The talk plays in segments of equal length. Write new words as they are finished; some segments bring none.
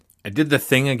I did the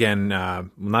thing again.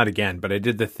 Not again, but I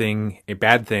did the thing, a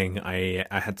bad thing. I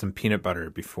had some peanut butter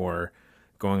before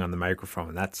going on the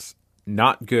microphone. That's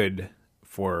not good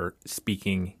for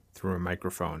speaking through a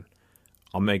microphone.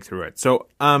 I'll make through it. So,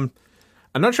 I'm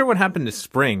not sure what happened to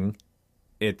spring.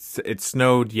 It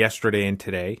snowed yesterday and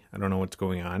today. I don't know what's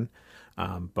going on.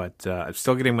 But I'm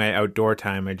still getting my outdoor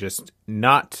time. I just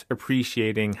not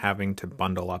appreciating having to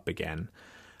bundle up again.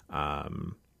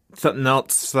 Something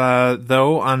else,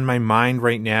 though, on my mind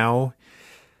right now,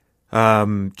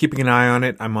 keeping an eye on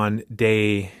it. I'm on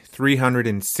day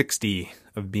 360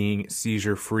 of being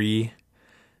seizure free.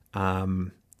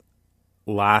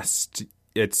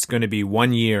 It's going to be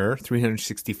 1 year,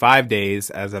 365 days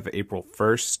as of April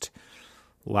 1st.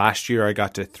 Last year, I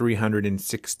got to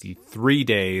 363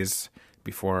 days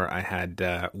before I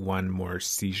had one more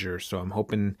seizure. So I'm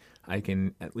hoping I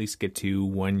can at least get to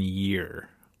 1 year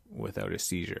without a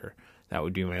seizure. That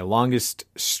would be my longest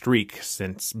streak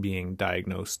since being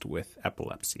diagnosed with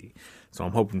epilepsy. So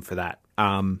I'm hoping for that.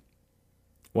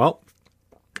 Well,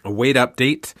 a weight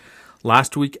update.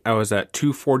 Last week I was at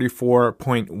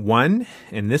 244.1,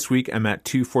 and this week I'm at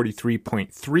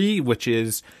 243.3, which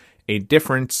is a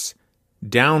difference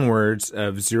downwards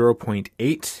of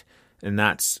 0.8, and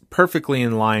that's perfectly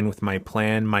in line with my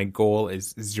plan. My goal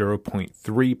is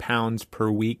 0.3 pounds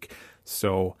per week.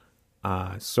 So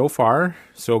far,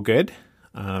 so good.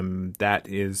 That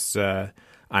means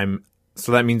I'm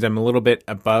a little bit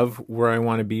above where I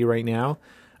want to be right now.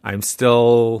 I'm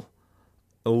still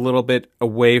a little bit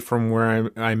away from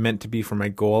where I'm meant to be for my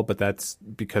goal, but that's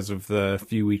because of the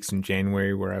few weeks in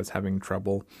January where I was having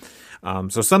trouble.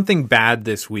 So something bad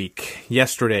this week.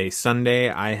 Yesterday, Sunday,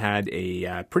 I had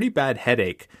a pretty bad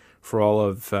headache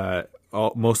for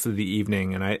most of the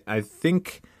evening, and I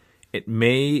think it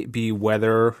may be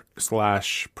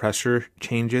weather/pressure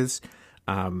changes.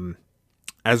 As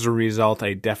a result,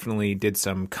 I definitely did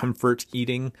some comfort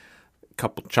eating, a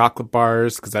couple chocolate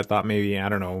bars, because I thought maybe, I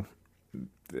don't know,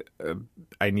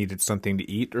 I needed something to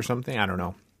eat or something. I don't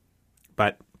know.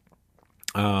 But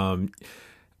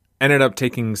ended up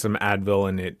taking some Advil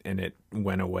and it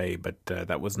went away. But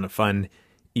that wasn't a fun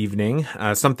evening.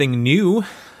 Something new.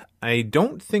 I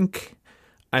don't think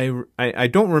I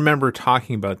don't remember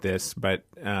talking about this, but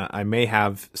I may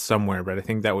have somewhere. But I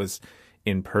think that was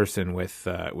in person with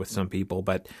some people.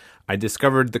 But I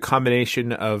discovered the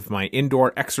combination of my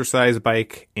indoor exercise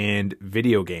bike and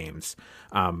video games.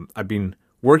 I've been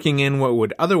working in what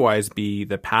would otherwise be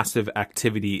the passive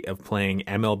activity of playing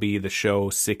MLB The Show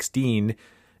 16,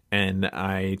 and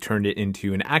I turned it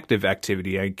into an active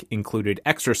activity. I included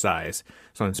exercise,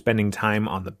 so I'm spending time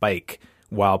on the bike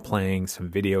while playing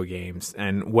some video games.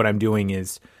 And what I'm doing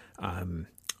is,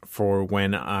 for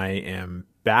when I am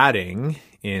batting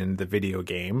in the video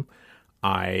game,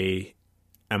 I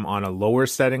am on a lower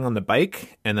setting on the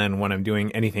bike, and then when I'm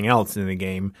doing anything else in the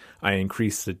game, I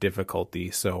increase the difficulty.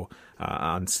 So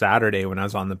on Saturday when I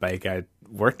was on the bike, I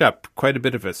worked up quite a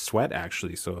bit of a sweat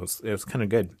actually, so it was kind of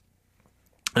good.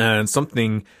 And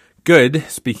something good,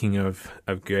 speaking of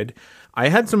good, I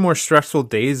had some more stressful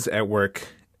days at work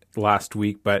last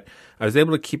week, but I was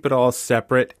able to keep it all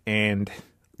separate and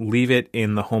leave it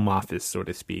in the home office, so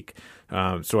to speak.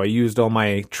 So I used all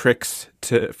my tricks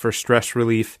for stress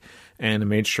relief, and I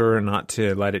made sure not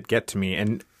to let it get to me.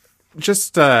 And it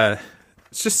just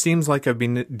seems like I've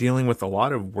been dealing with a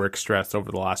lot of work stress over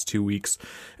the last 2 weeks.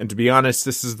 And to be honest,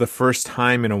 this is the first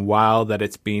time in a while that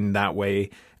it's been that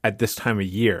way at this time of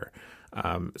year.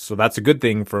 So that's a good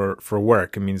thing for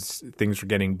work. It means things are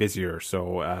getting busier.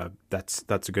 So that's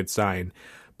a good sign.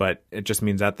 But it just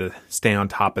means I have to stay on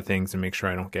top of things and make sure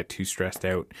I don't get too stressed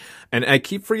out. And I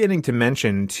keep forgetting to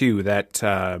mention, too, that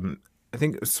I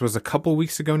think this was a couple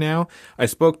weeks ago now, I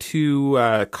spoke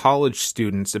to college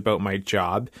students about my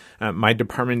job. My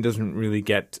department doesn't really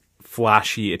get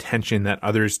flashy attention that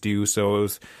others do, so it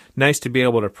was nice to be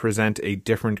able to present a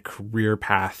different career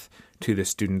path to the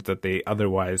students that they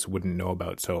otherwise wouldn't know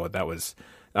about. So that was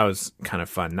kind of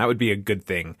fun. That would be a good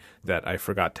thing that I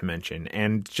forgot to mention.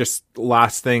 And just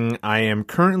last thing, I am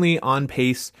currently on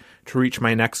pace to reach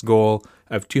my next goal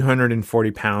of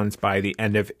 240 pounds by the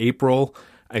end of April.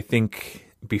 I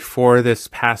think before this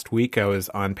past week, I was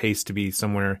on pace to be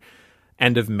somewhere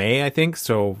end of May, I think.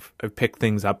 So I've picked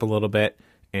things up a little bit,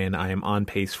 and I am on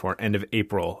pace for end of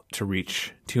April to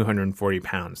reach 240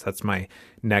 pounds. That's my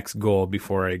next goal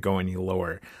before I go any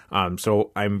lower.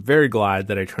 So I'm very glad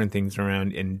that I turned things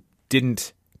around and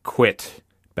didn't quit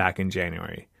back in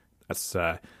January. That's,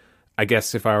 I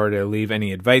guess if I were to leave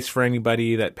any advice for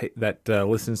anybody that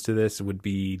listens to this, it would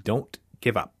be don't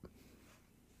give up.